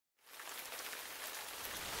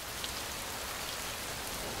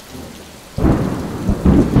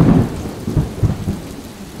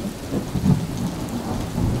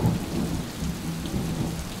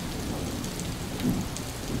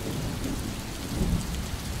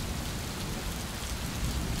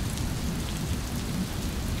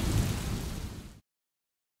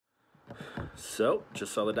So,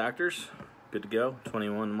 just saw the doctors. Good to go.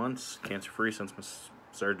 21 months, cancer-free since my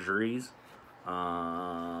surgeries.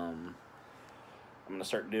 I'm going to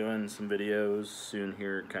start doing some videos soon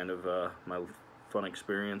here, kind of my fun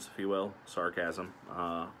experience, if you will, sarcasm,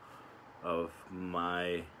 of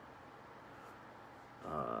my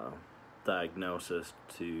diagnosis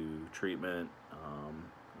to treatment,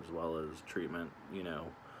 as well as treatment, you know,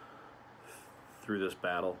 through this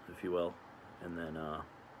battle, if you will. And then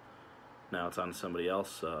now it's on to somebody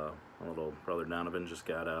else. My little brother Donovan just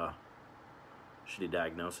got a shitty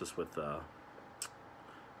diagnosis with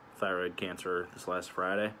thyroid cancer this last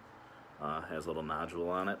Friday. Has a little nodule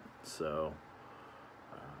on it, so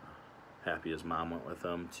happy his mom went with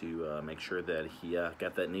him to make sure that he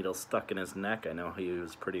got that needle stuck in his neck. I know he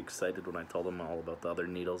was pretty excited when I told him all about the other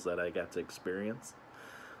needles that I got to experience.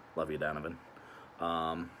 Love you, Donovan.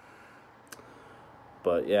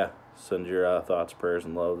 But yeah, send your thoughts, prayers,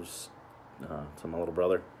 and loves to my little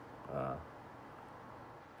brother.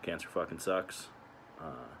 Cancer fucking sucks.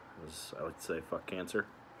 As I like to say, fuck cancer.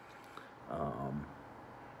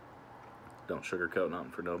 Don't sugarcoat nothing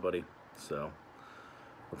for nobody. So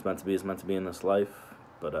what's meant to be is meant to be in this life.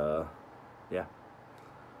 But yeah.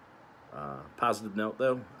 Positive note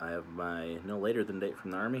though, I have my no later than date from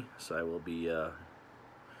the Army, so I will be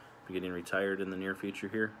getting retired in the near future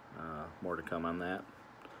here. More to come on that.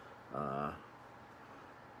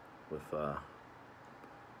 With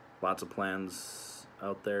lots of plans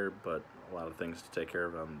out there, but a lot of things to take care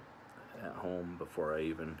of at home before I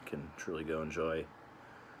even can truly go enjoy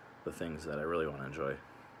the things that I really want to enjoy.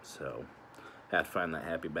 So I have to find that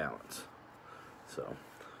happy balance. So,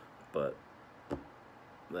 but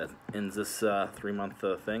that ends this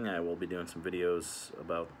 3-month thing. I will be doing some videos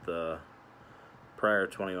about the prior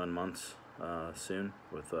 21 months soon,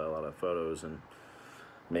 with a lot of photos and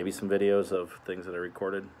maybe some videos of things that I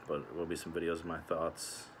recorded, but it will be some videos of my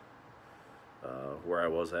thoughts, where I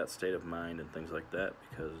was at, state of mind, and things like that,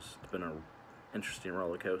 because it's been an interesting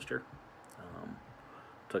roller coaster.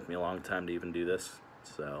 Took me a long time to even do this,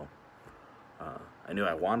 so I knew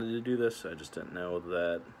I wanted to do this. I just didn't know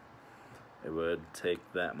that it would take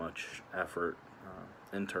that much effort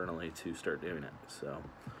internally to start doing it. So,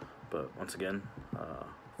 but once again,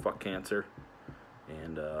 fuck cancer,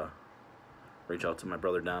 and reach out to my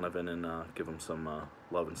brother Donovan and give him some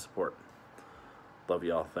love and support. Love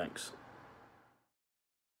y'all. Thanks.